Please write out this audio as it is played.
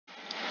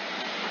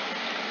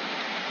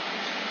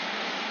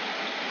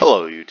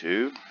Hello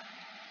YouTube,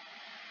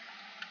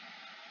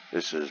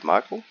 this is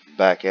Michael,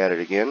 back at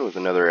it again with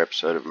another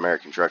episode of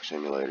American Truck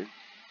Simulator.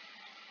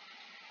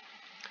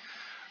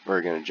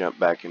 We're going to jump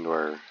back into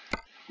our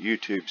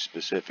YouTube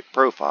specific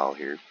profile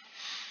here,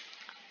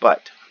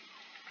 but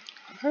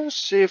let's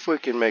see if we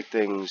can make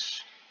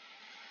things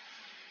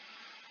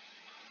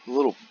a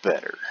little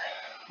better,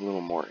 a little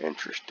more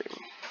interesting.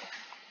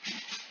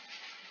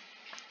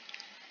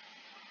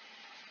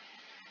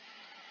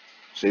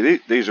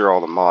 See, these are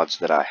all the mods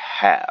that I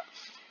have.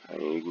 I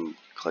mean, you can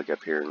click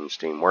up here in the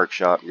Steam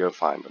Workshop and go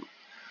find them.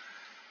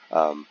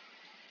 Let's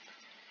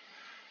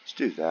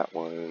do that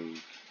one.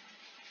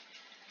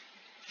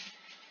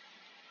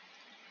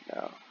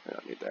 No, we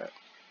don't need that.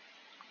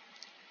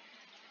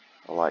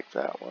 I like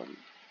that one.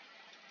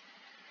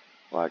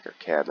 I like our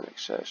cabin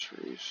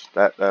accessories.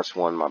 That's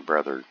one my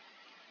brother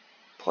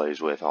plays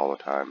with all the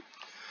time.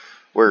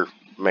 We're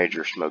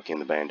major Smokey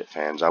and the Bandit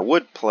fans. I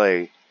would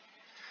play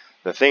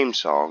the theme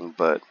song,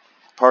 but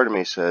part of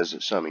me says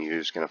that some of you are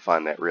just going to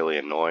find that really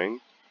annoying.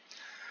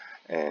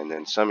 And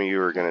then some of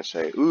you are going to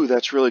say, ooh,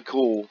 that's really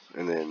cool.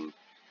 And then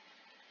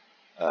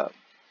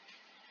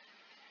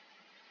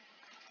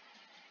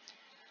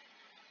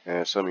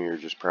and some of you are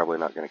just probably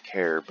not going to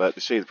care.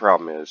 But see, the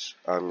problem is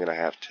I'm going to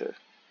have to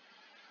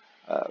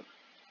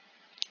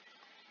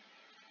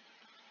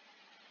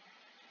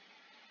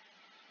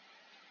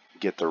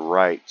get the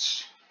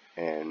rights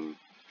and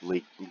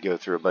go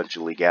through a bunch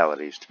of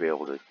legalities to be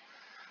able to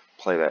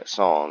play that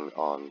song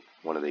on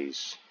one of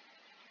these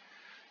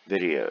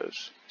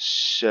videos.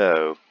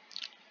 So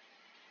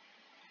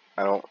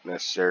I don't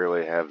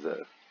necessarily have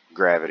the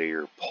gravity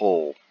or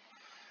pull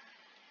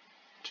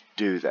to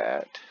do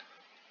that.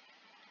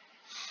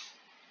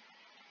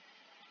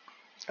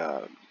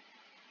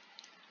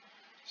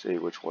 See,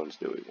 which ones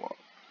do we want?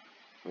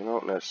 We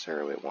don't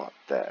necessarily want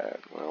that.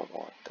 We don't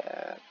want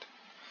that.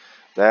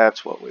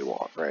 That's what we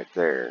want right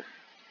there.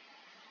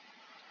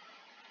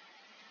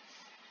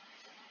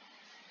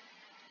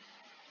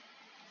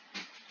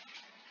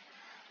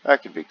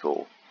 That could be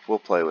cool. We'll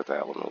play with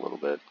that one a little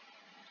bit.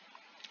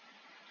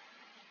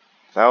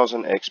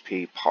 1000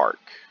 XP Park.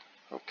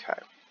 Okay.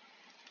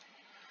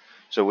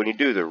 So when you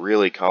do the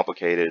really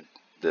complicated,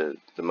 the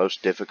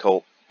most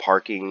difficult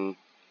parking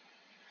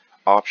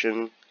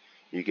option,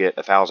 you get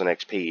 1000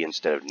 XP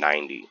instead of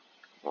 90.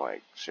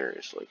 Like,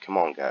 seriously, come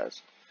on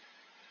guys.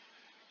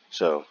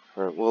 So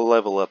we'll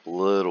level up a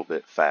little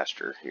bit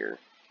faster here.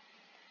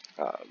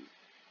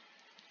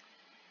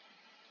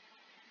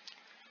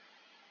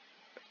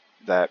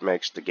 That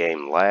makes the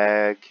game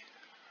lag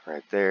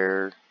right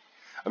there.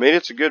 I mean,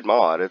 it's a good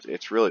mod.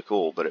 It's really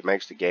cool, but it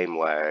makes the game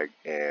lag,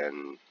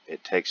 and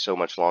it takes so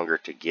much longer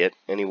to get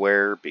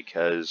anywhere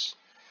because,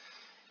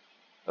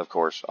 of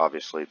course,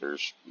 obviously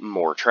there's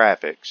more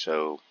traffic,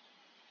 so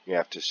you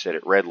have to sit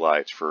at red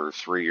lights for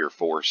 3 or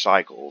 4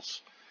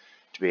 cycles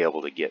to be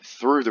able to get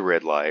through the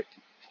red light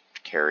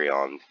to carry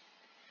on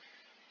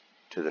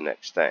to the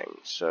next thing.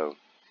 So,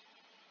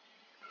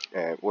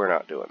 we're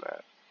not doing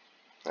that.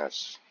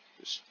 That's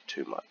just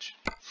too much.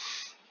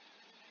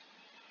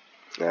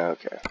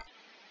 Okay,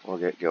 we'll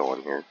get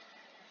going here.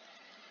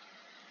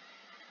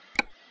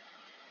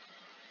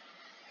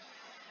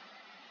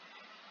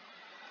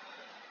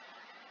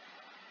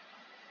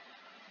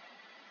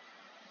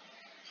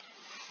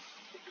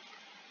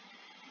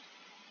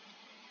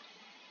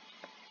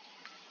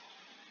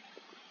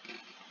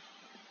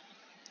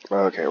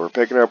 Okay, we're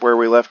picking up where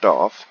we left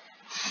off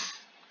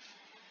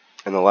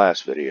in the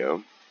last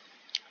video.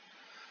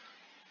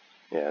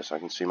 Yes, I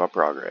can see my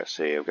progress.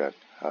 See,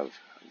 I've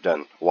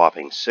done a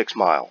whopping 6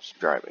 miles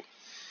driving.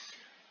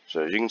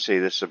 So as you can see,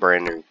 this is a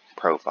brand new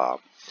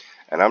profile.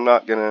 And I'm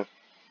not gonna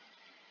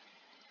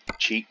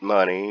cheat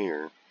money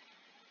or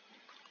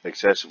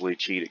excessively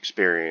cheat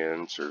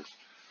experience or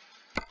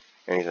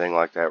anything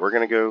like that. We're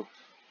gonna go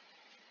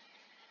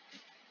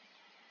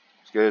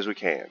as good as we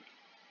can.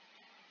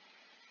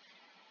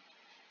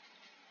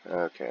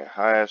 Okay,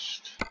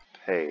 highest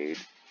paid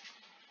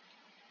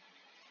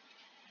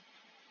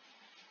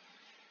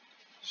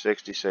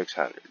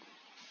 6,600.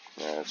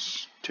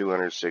 That's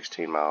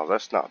 216 miles.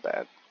 That's not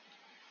bad.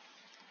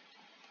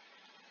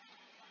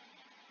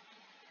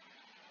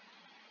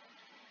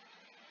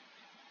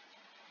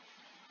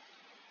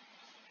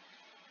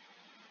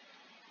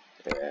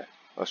 Yeah,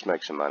 let's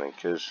make some money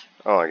because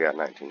I only got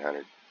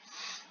 1,900.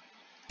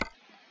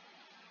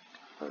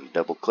 And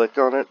double click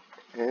on it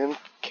and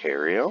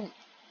carry on.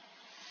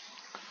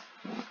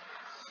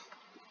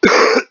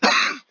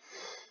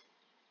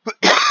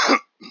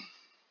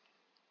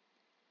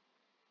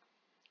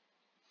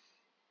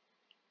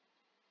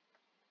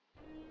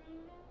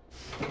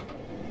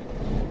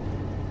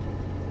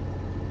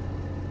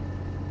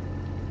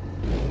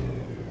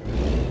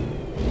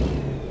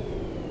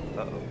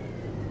 Uh-oh.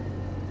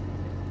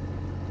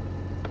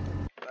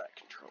 That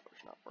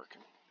controller's not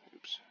working.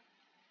 Oops.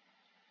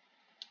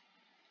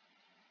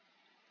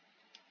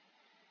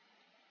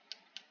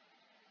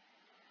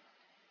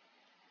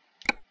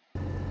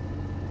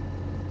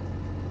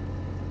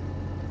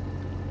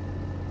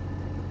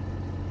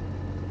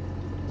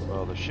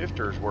 Well, the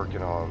shifter's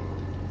working on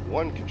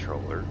one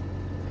controller.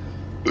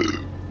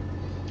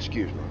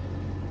 Excuse me.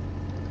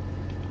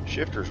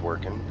 Shifter's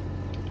working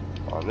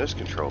on this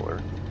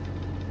controller,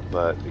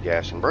 but the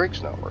gas and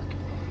brake's not working.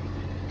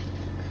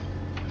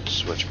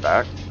 Switch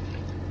back.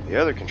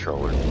 The other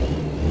controller,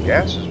 the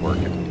gas is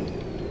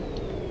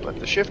working, but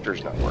the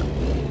shifter's not working.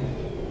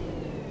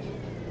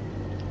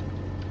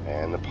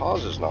 And the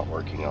pause is not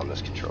working on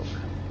this controller.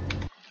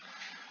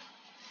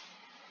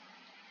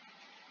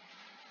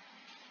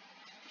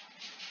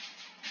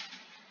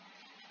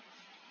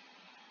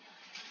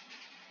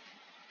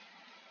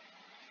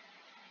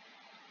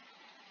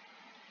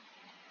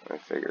 Let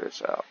me figure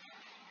this out.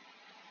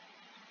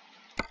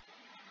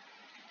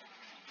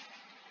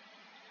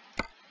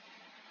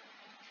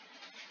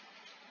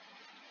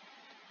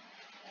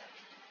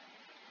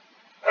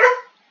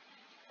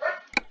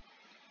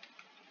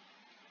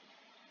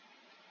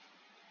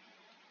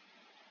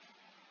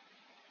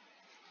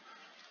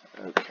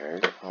 Okay,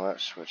 well that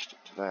switched it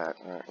to that.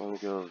 Alright, let me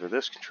go over to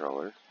this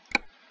controller.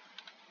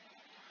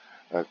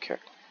 Okay,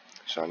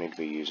 so I need to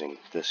be using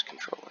this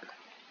controller.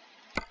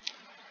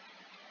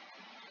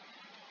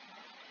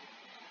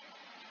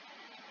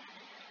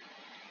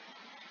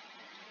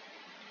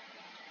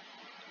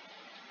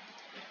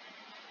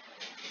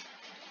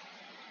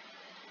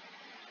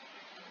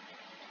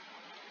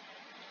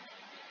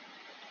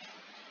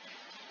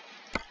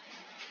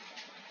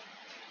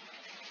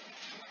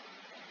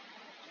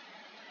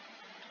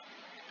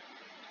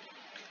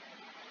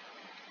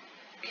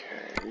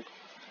 Okay.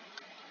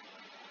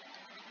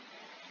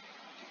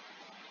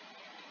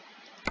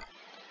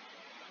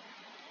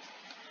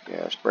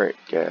 Gas, brake,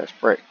 gas,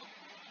 brake.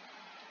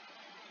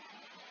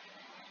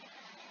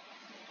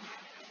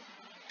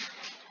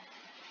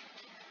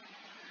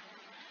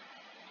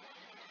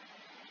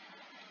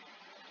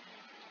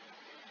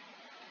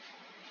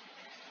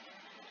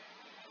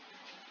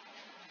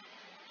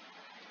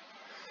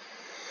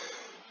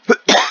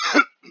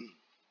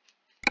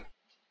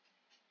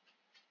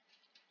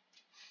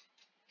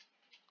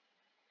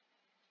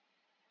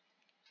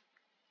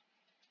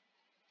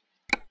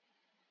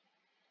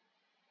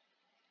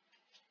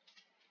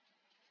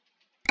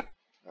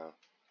 Oh,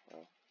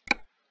 well.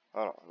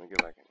 Hold on, let me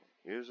go back in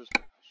here. Use this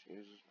mouse,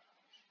 use this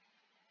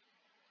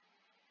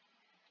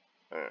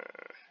mouse.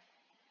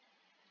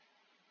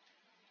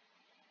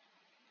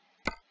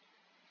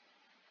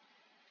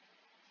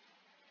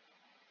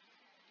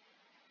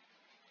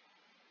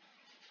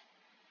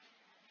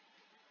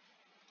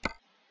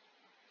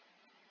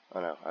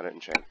 Oh no, I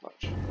didn't change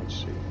much. Let's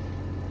see.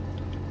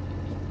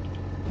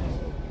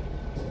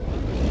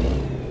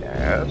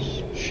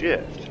 Gas,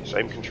 shift,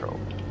 same control.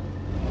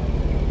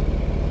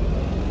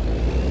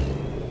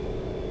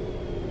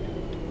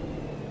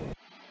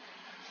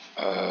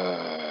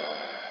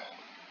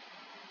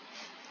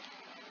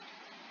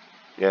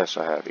 Yes,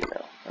 I have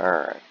email.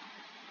 Alright.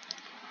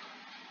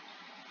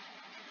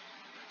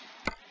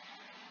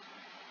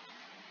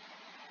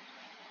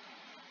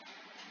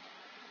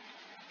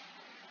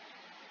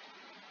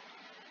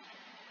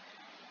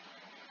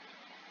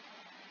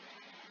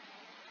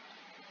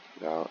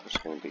 No, it's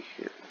going to be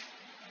here.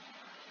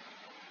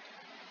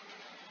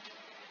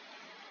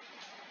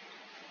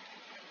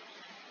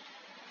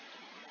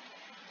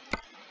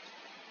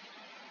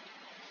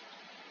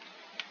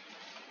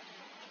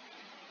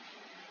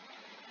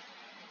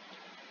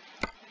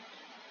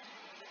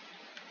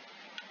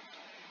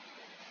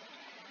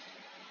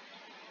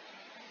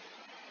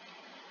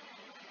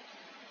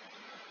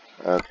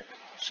 Okay,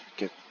 let's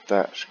get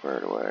that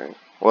squared away.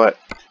 What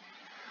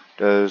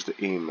does the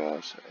email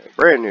say?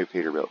 Brand new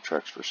Peterbilt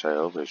trucks for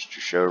sale. Visit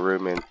your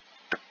showroom in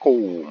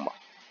Tacoma.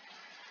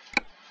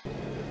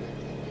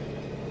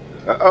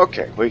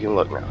 Okay, we can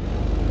look now.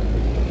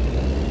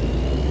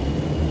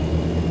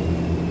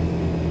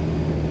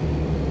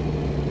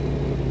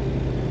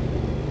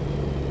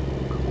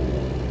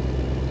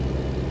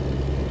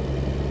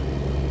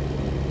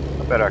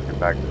 I bet I could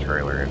back the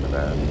trailer into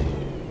that.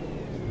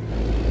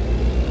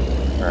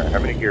 Alright, how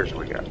many gears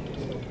we got?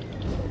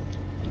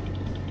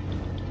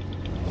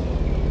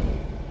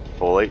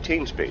 Full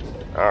 18 speed.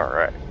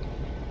 Alright.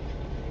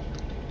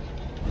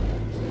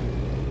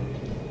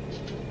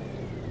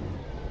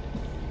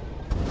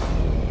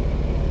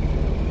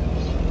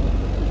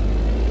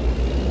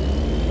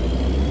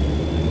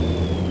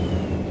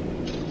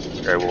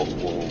 Okay,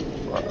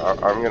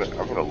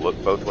 I'm gonna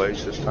look both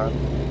ways this time.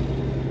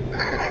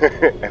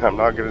 And I'm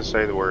not gonna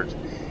say the words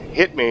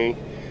 "hit me,"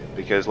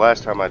 because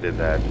last time I did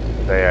that,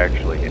 they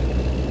actually hit me.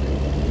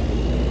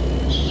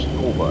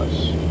 School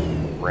bus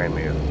ran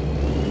me over.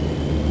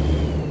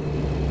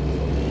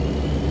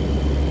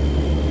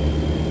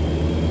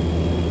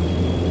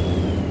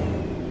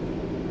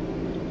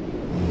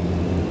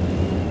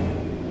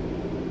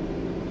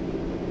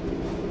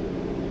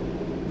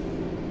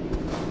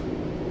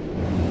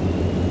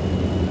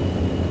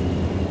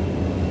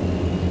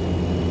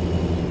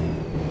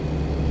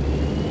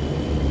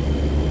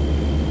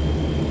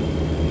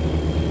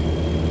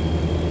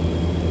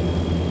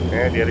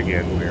 And yet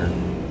again, we're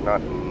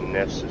not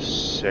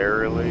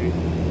necessarily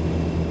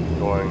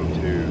going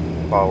to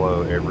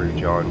follow every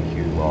John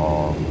Q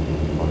law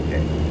on the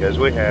game, because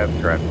we have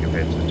traffic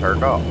offenses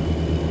turned off.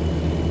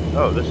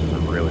 Oh, this is a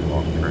really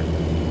long trip.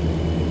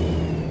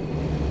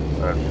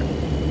 Okay.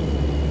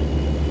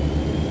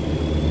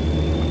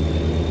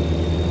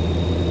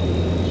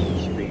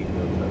 Speed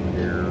up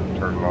here,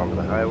 turning onto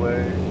the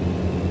highway.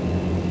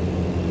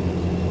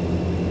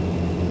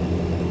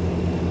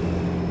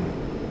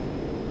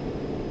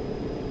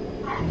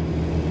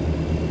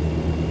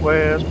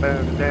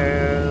 Westbound and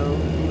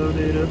down,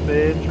 loaded up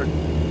bed truck.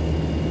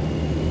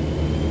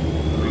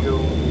 Here we go,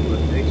 what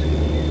takes it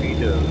can be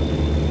done.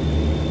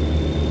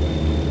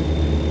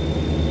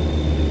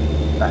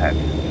 I have to.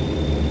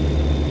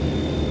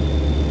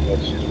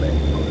 That's just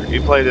mandatory. If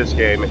you play this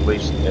game, at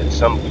least at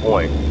some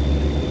point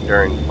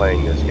during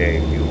playing this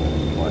game, you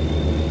will like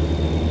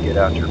get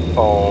out your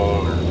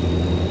phone or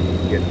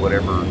get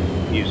whatever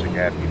music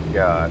app you've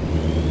got,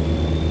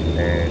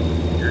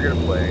 and you're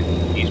gonna play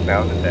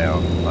Eastbound and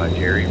Down by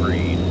Jerry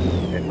Reed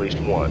at least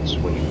once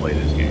when you play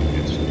this game.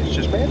 It's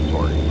just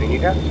mandatory. I mean, you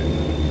have to.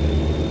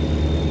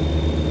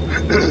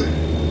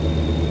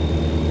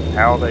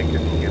 How they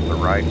couldn't get the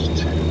rights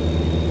to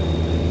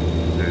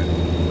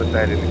put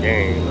that in the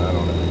game, I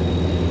don't know.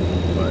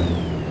 But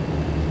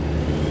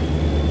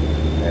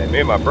and me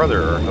and my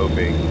brother are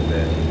hoping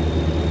that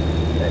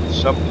at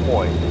some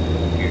point in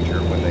the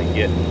future, when they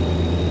get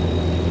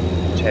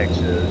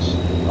Texas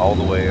all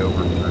the way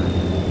over through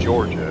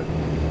Georgia,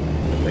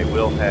 they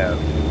will have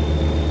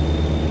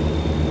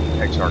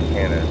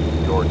Texarkana,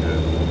 Georgia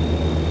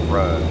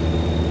run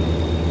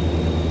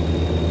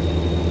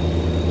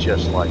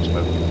just like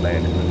Smoking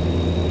Bandit,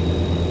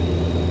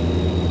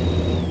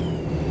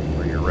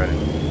 where you're running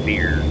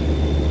beer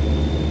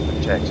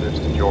from Texas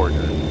to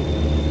Georgia.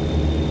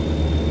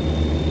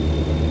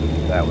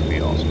 That would be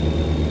awesome.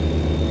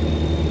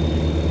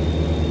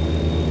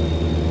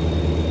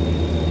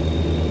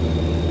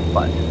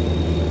 But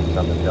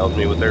something tells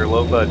me with their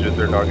low budget,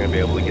 they're not going to be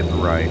able to get the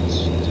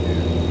rights to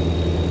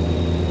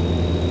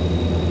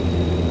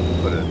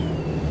put a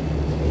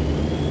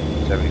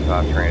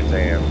 75 Trans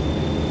Am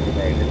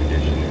Bandit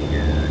edition in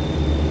here,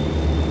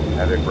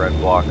 have it red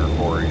blocker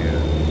for you,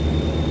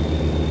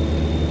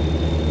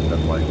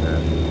 stuff like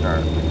that.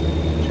 Alright,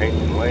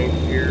 changing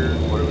lanes here.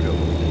 What are we doing?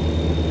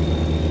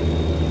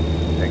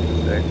 Take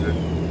this exit.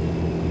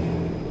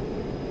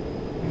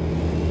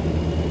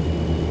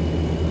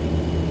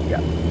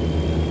 Yeah.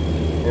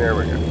 There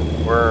we go.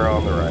 We're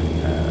on the right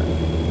path.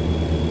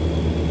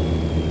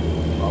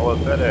 Follow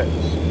FedEx.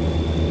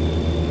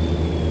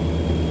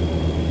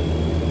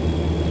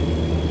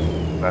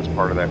 That's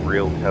part of that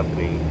Real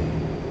Company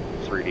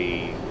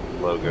 3D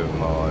logo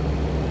mod.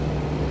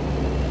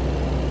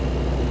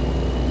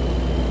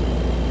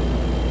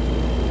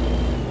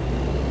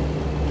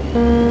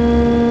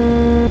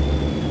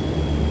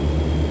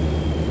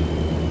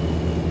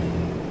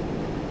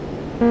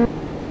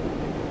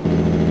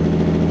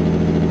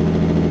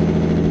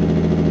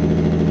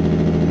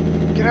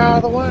 Get out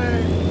of the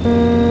way!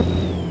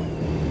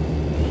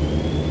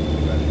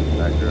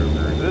 Back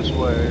over this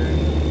way.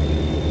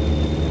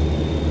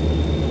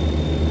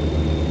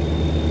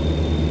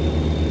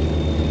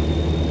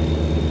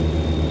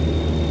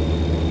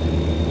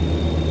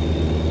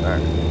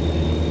 Alright.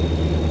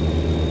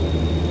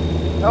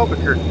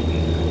 Albuquerque.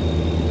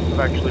 I've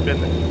actually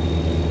been there.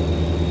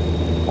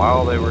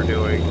 While they were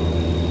doing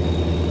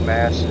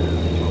massive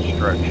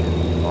construction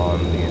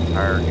on the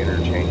entire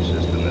interchange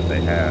system that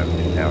they have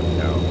in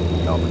downtown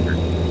Albuquerque.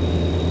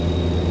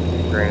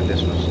 Granted,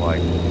 this was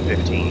like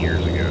 15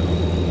 years ago,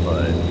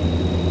 but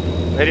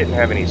they didn't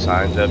have any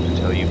signs up to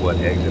tell you what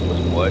exit was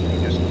what. You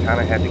just kind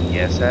of had to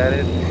guess at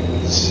it.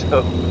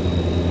 So,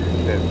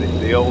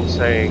 the old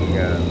saying,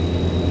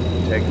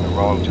 taking the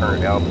wrong turn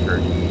at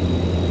Albuquerque,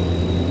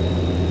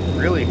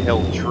 really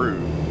held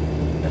true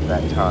at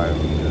that time,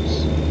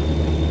 because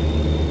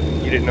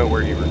you didn't know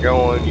where you were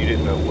going, you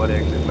didn't know what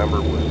exit number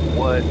was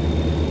what,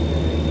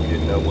 you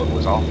didn't know what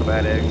was off of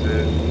that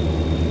exit.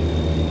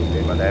 Me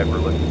and my dad were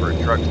looking for a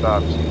truck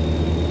stop, so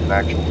an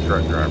actual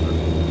truck driver,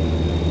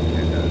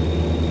 and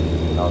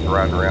I was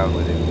riding around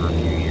with him for a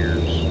few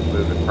years,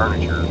 moving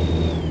furniture,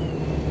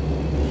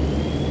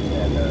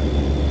 and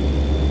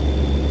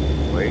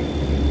we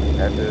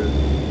had to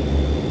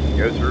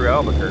go through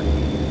Albuquerque.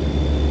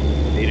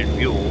 Needed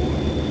fuel,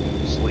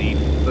 sleep,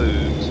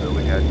 food, so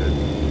we had to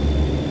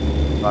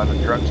find a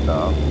truck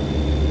stop.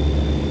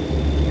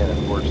 And of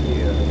course,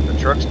 the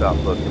truck stop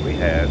book that we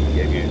had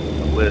gave you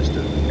a list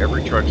of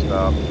every truck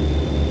stop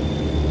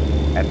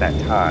at that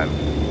time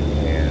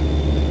and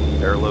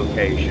their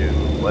location,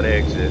 what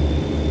exit.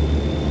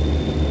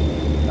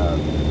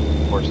 Of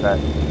course, that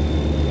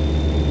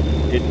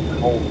didn't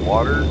hold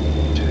water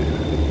to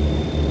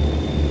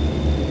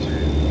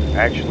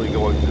actually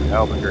going through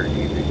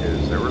Albuquerque,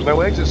 because there was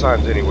no exit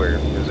signs anywhere,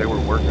 because they were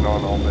working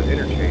on all the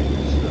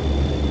interchanges. So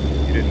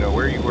you didn't know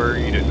where you were,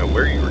 you didn't know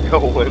where you were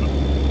going.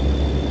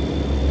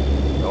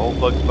 The old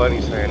Bugs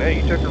Bunny saying, "Hey,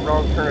 you took a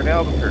wrong turn at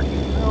Albuquerque."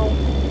 Well,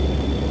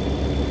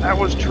 that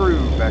was true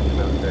back in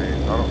those days.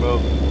 I don't know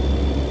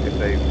if if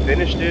they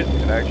finished it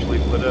and actually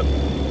put up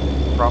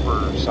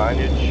proper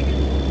signage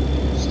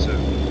as to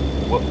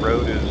what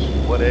road is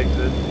what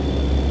exit.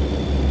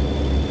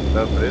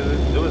 No, but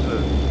it was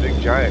a big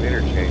giant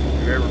interchange. If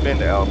you've ever been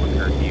to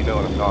Albuquerque, you know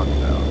what I'm talking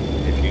about.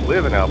 If you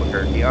live in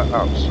Albuquerque,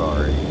 I'm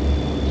sorry.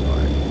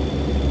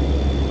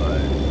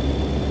 But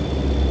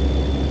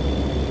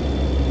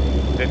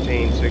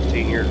 15,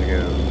 16 years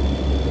ago,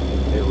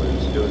 it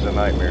was a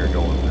nightmare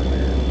going through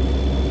there.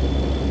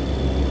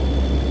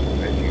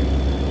 If you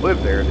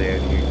live there,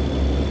 then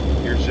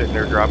you're sitting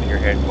there dropping your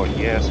head going,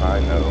 yes, I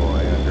know,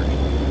 I understand.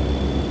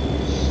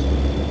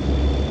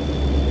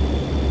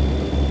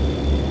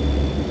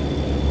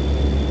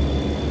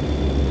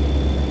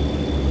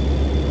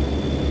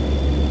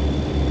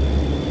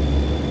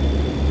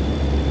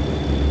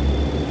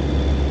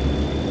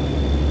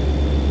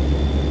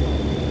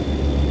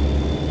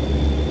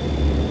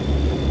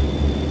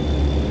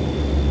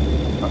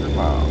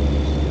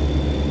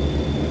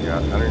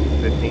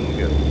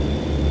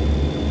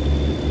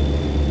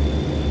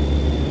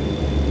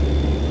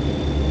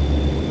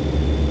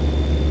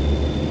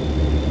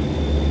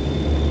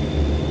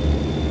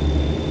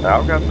 Now,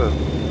 I've got the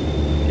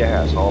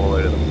gas all the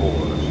way to the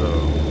floor, so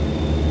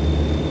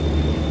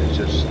it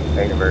just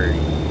ain't a very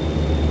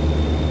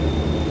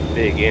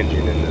big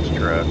engine in this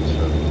truck,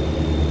 so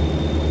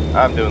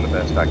I'm doing the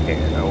best I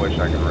can. I wish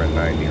I could run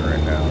 90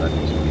 right now, that'd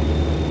be sweet.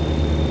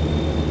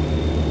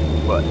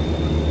 But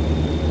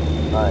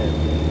I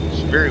am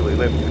severely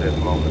limited at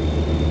the moment.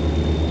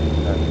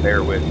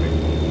 Bear with me.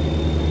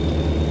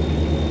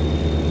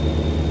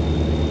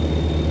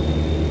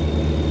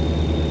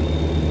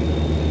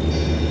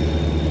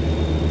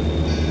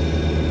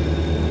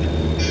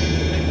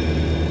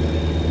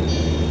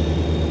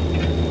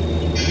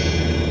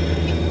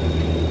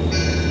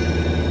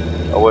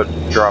 I would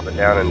drop it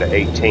down into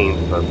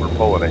 18th, but we're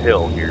pulling a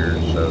hill here,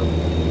 so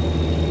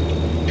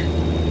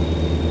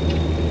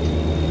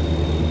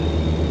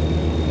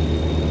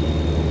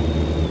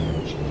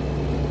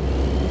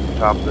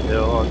top of the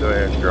hill, I'll go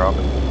ahead and drop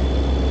it.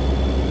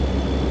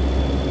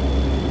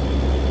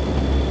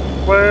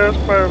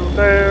 Westbound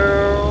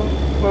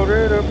down,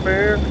 loaded up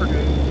and for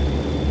good.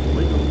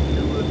 We gonna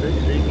do what they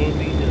say can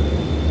be done.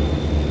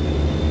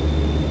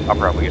 I'll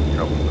probably get in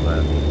trouble for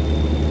that.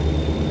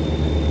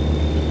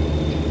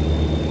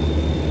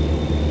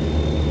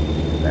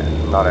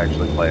 I'm not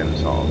actually playing the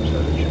song, so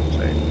it shouldn't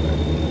say anything.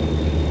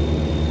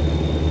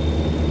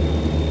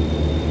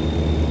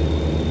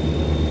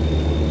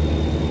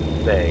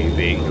 They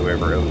being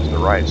whoever owns the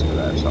rights to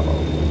that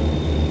song.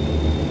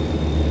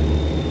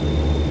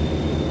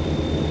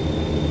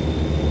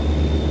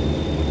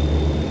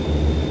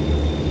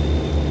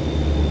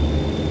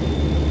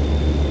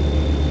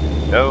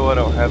 No, I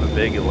don't have a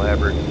big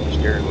elaborate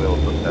steering wheel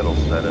with pedal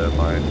setup.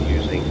 I'm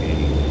using a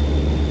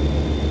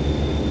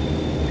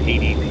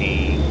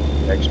PDP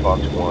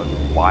Xbox One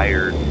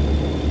wired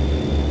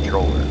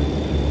controller.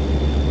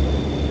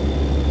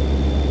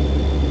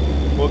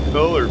 What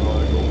color,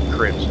 Michael?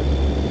 Crimson.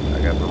 I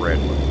got the red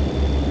one.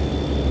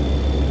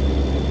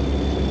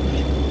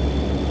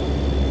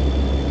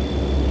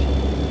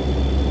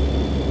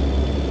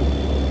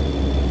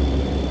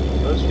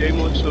 This game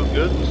looks so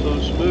good and so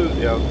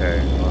smooth. Yeah,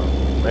 okay.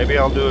 Maybe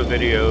I'll do a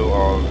video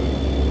on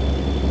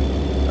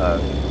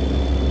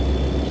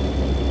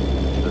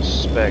the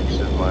specs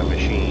of my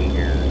machine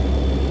here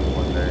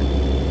one day.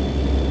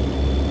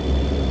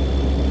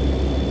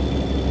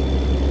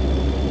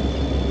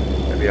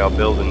 Maybe I'll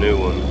build a new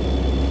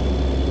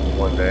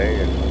one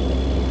day and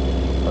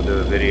I'll do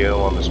a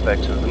video on the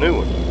specs of the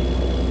new one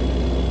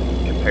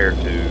compared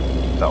to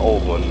the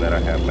old one that I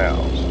have now.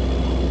 So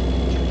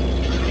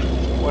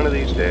one of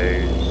these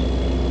days.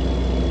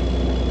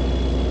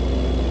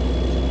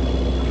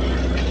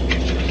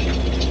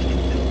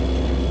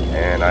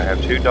 And I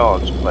have two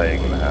dogs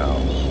playing in the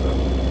house. So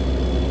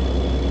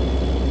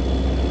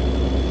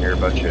hear a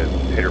bunch of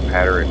pitter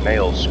patter and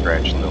nails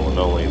scratching the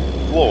linoleum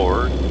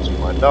floor. It's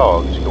my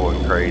dogs going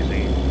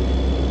crazy,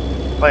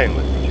 playing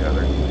with each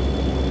other.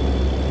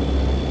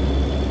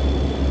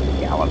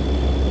 Gallup.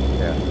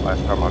 Yeah,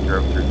 last time I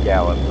drove through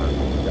Gallup, I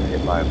got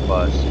hit by a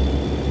bus.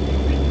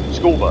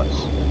 School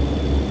bus.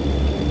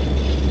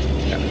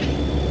 Yeah.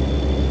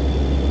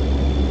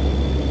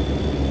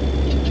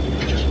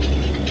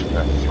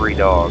 3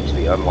 dogs,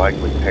 the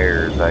unlikely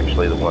pair, is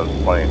actually the ones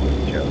playing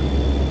with each other.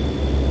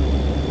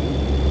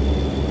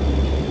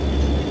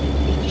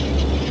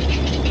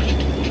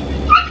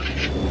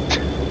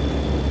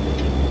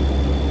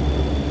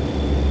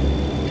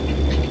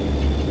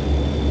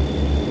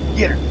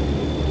 Get her!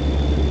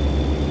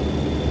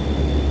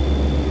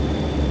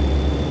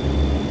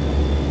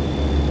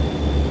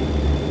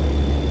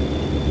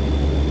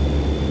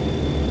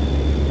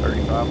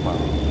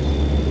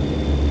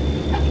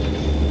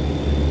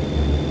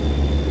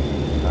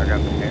 I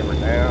got the hammer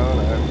down,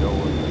 I'm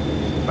going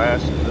as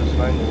fast as this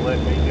thing will let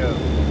me go.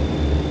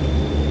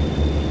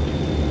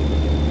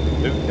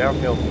 Ooh,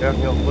 downhill,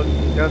 look,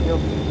 downhill,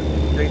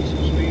 gain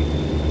some speed.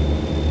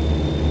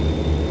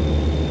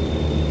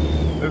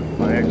 Ooh,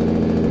 my exit.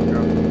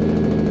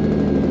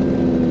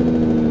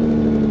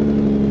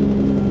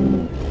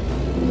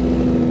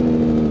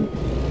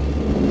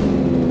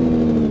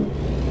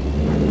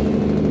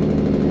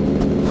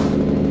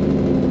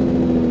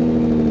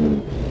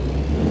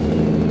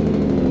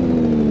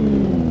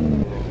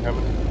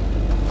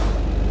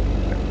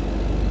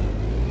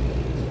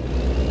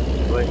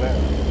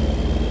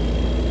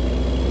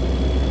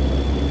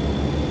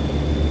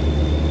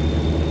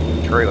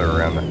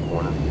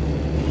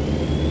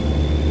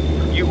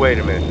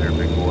 there,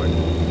 big boy.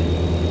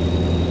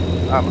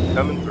 I'm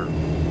coming through.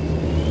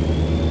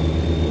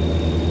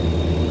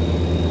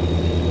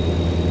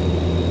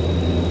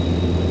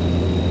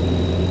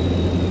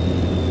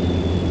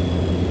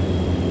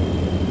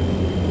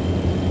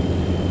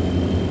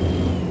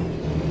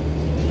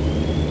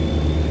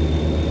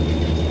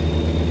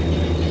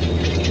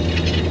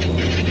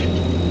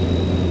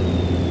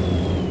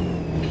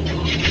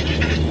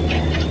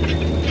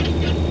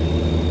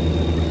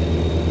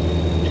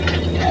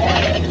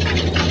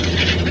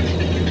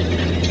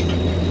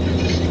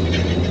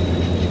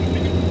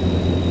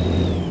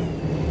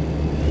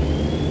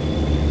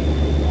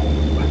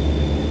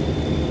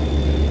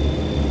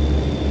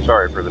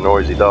 Sorry for the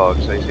noisy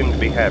dogs. They seem to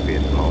be happy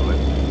at the moment.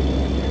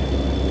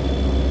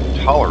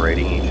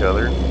 Tolerating each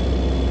other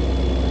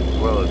as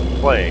well as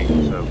playing,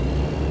 so.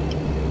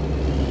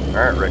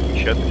 Alright,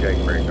 Ricky, shut the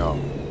jake brake off.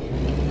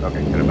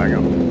 Okay, cut it back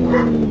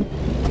on.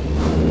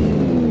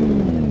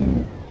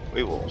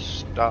 We will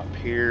stop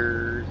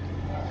here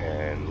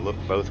and look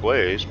both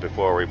ways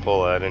before we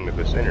pull out into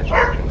this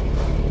intersection.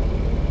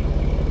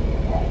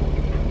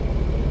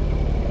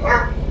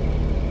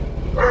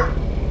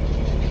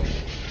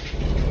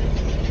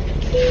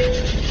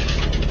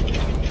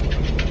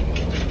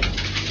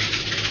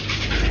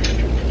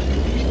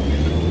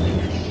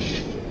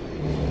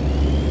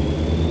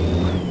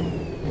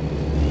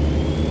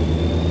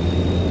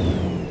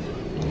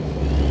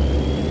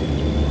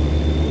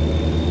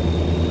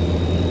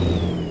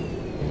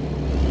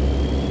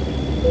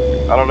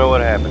 I don't know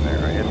what happened there.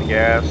 I hit the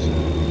gas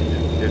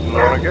and didn't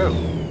want to go.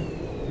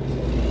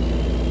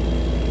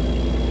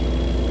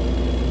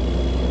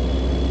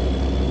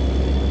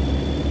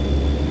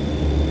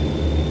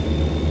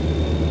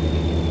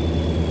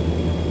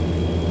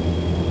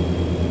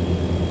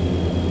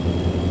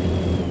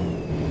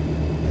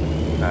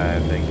 I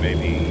think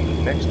maybe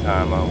next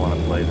time I want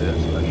to play this,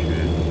 I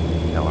should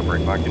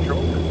calibrate my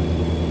controller.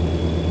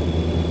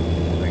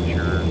 Make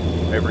sure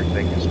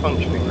everything is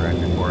functioning right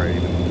before I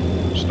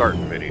even start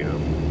the video.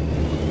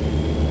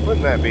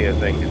 Wouldn't that be a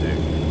thing to do?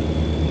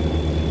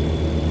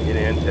 Get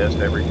in, test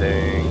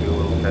everything, do a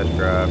little test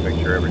drive, make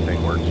sure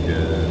everything works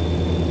good.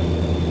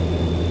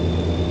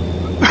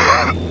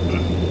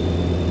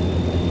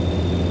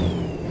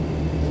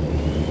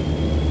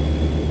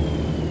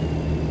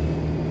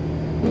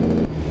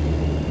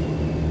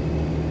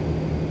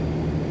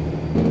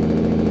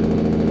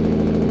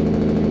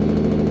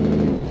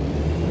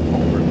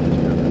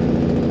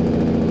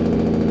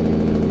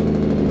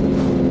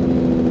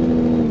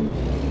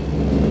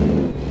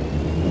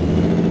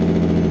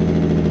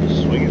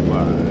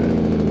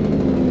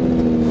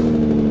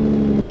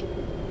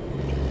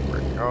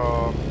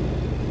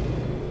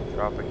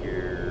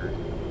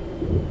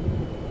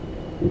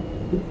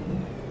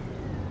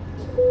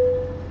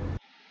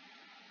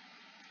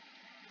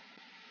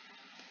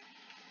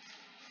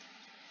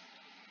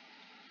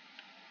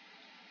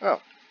 Oh,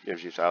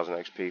 gives you 1000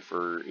 XP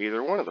for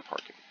either one of the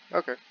parking.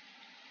 Okay.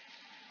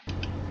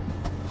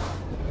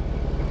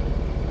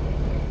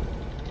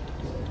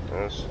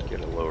 Let's get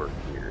a lower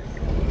gear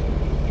here.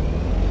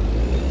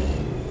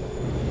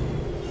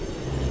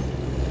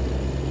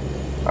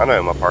 I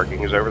know my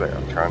parking is over there.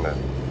 I'm trying to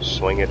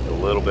swing it a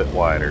little bit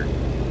wider.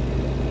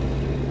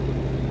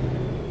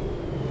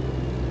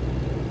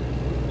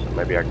 So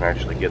maybe I can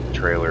actually get the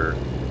trailer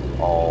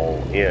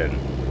all in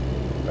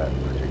that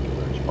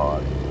particular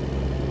spot.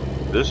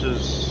 This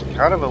is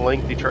kind of a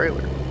lengthy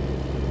trailer.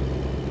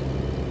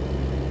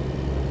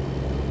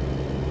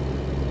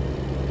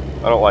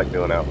 I don't like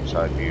doing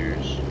outside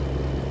views.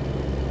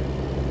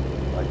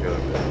 I like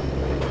doing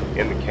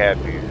in the cab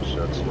views,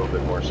 so it's a little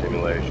bit more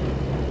simulation.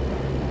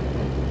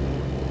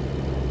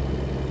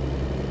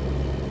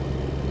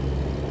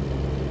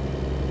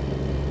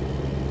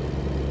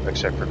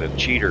 Except for the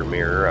cheater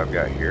mirror I've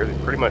got here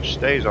that pretty much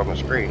stays on the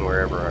screen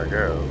wherever I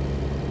go.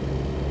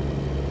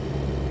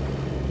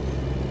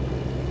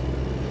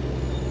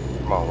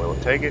 Come on, will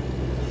it take it?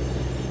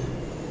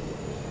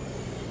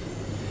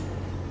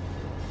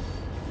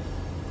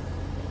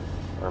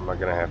 Or am I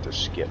going to have to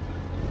skip?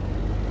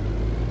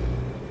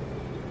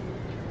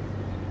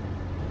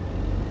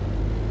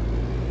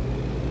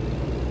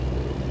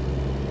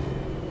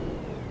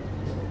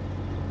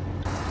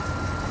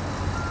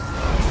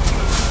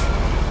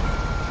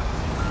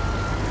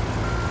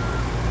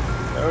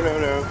 No, no,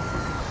 no.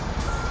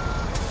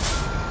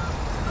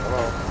 Come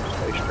on,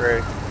 stay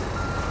straight.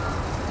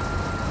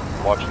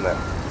 I'm watching that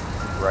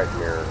right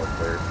mirror up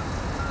there.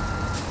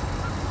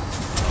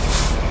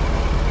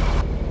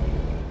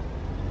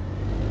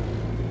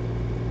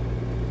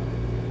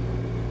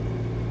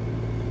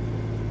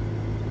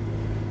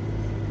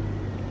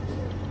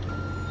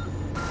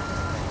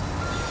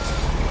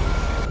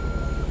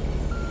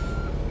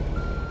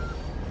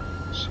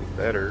 See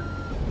better.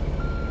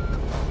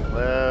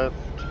 Left.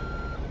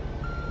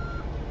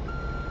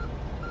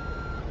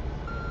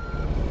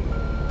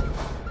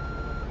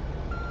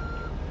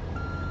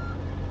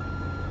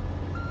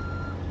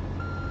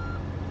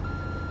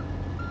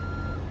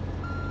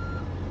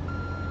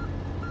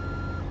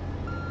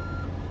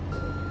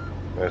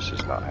 This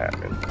is not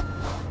happening.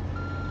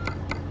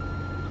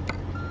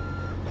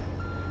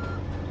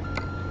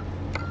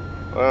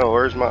 Well,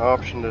 where's my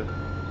option to...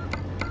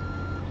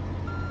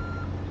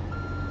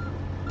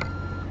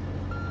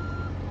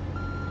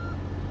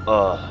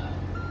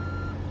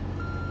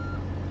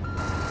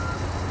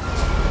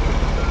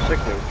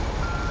 Sickening.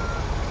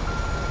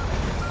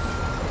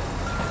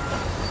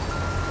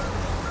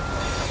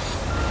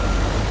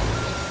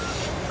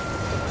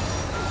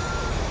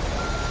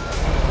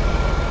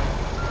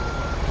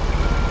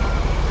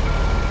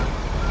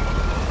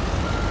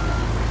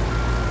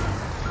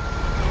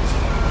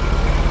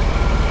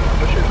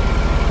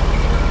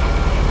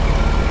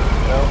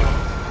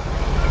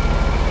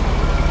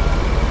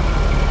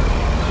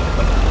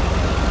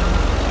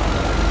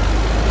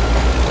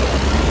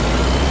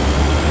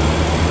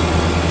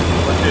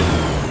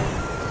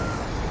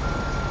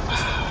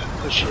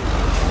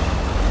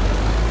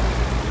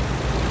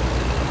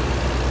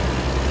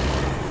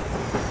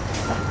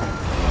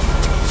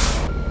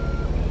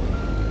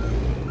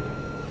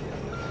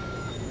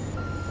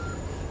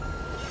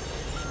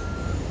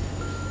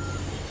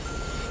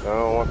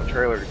 No, I want the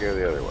trailer to go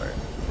the other way.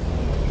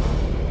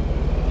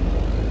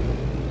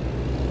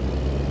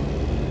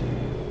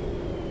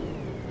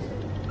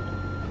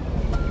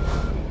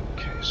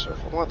 Okay, so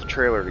if I want the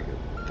trailer to go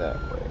that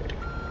way,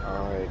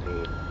 I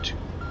need to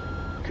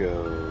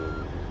go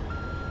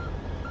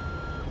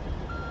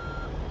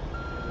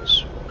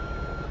this way.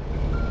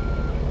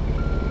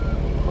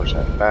 Of course,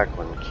 that back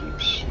one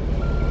keeps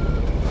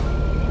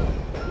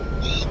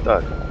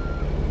stuck.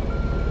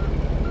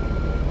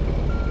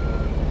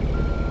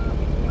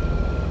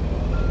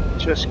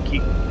 Just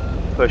keep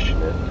pushing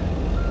it.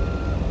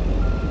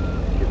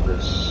 Get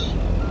this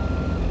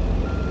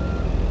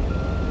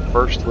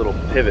first little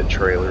pivot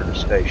trailer to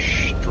stay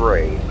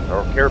straight. I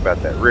don't care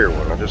about that rear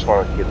one. I just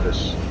want to get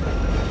this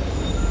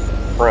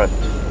front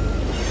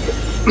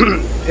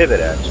pivot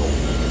axle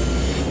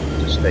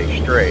to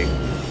stay straight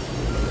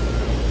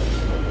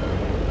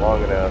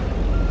long enough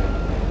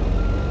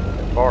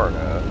and far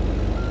enough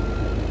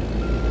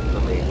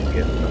for me to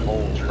get the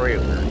whole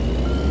trailer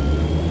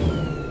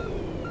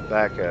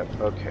back up.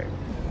 Okay.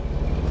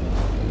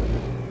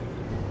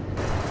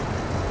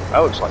 That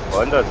looks like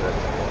fun, doesn't it?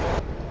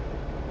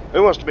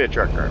 Who wants to be a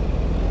truck driver?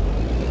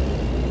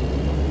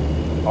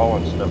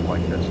 Hauling stuff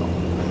like this on.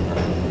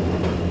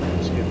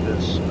 Let's get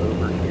this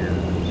over here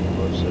as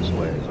close this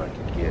way as I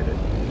can get it.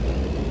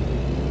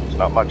 It's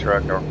not my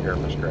truck, I don't care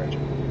if I scratch it.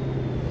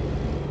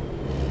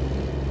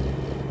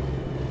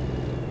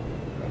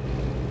 Okay.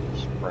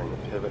 Let's bring the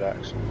pivot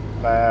axle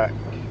back.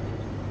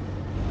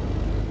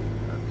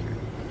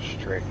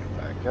 Straighten it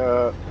back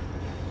up.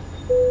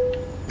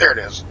 There it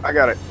is. I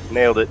got it.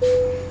 Nailed it.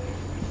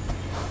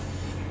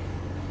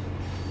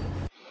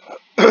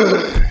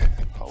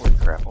 Holy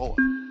crap. Hold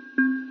on.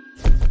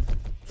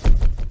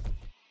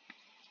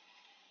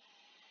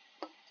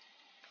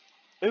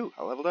 Ooh,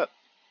 I leveled up.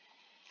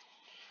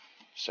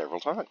 Several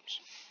times.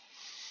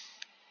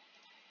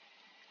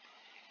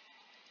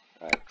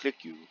 I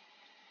click you.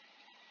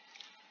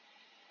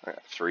 I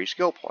got 3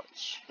 skill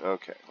points.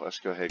 Okay, let's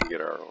go ahead and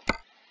get our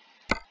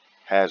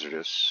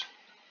hazardous.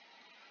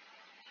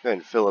 Go ahead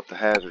and fill up the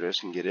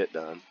hazardous and get it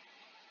done.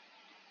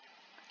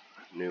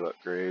 New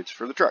upgrades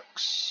for the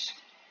trucks.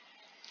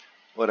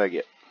 What'd I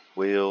get?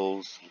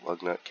 Wheels,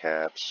 lug nut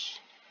caps,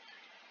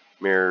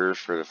 mirrors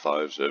for the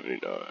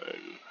 579,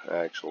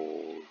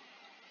 axle,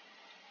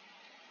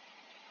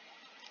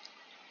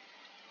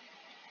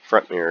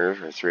 front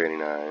mirrors are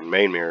 389,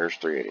 main mirrors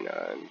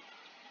 389,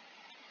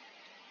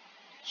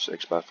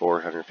 6x4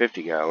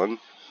 150 gallon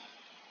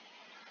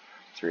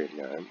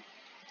 389.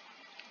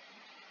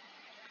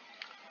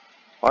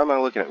 Why am I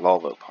looking at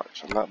Volvo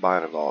parts? I'm not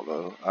buying a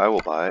Volvo. I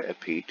will buy a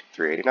Pete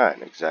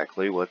 389.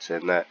 Exactly what's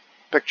in that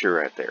picture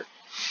right there.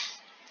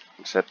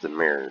 Except the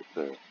mirror,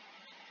 the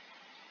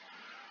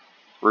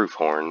roof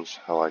horns.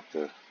 I like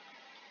the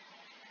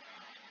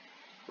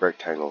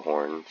rectangle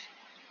horns.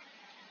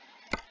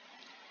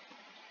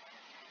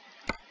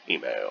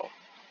 Email.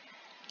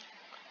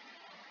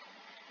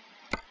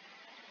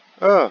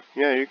 Oh,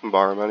 yeah, you can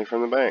borrow money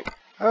from the bank.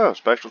 Oh,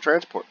 special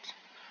transports.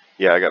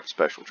 Yeah, I got the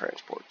special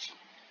transports.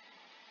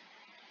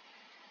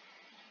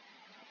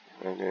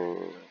 And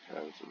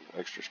some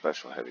extra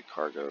special heavy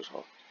cargoes.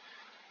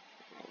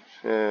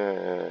 Yeah,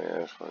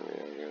 that's what I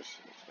guess.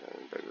 It's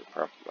a bigger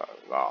problem.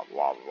 Blah,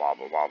 blah, blah,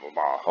 blah, blah, blah,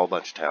 blah. A whole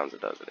bunch of towns it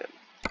does it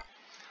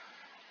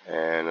in.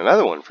 And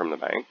another one from the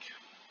bank.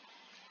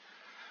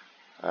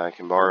 I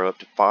can borrow up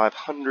to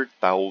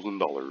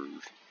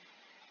 $500,000.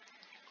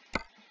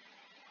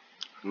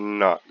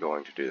 Not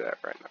going to do that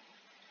right now.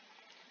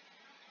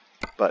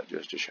 But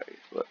just to show you,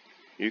 look,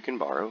 you can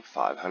borrow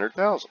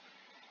 $500,000.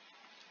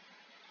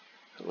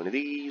 One of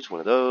these, one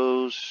of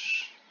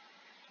those.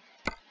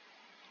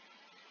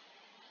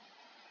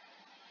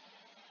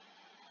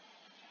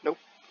 Nope,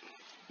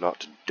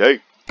 not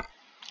today.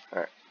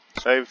 Alright,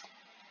 save.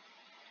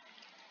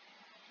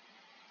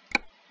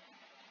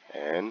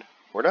 And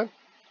we're done.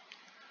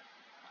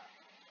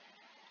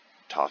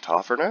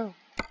 Ta-ta for now.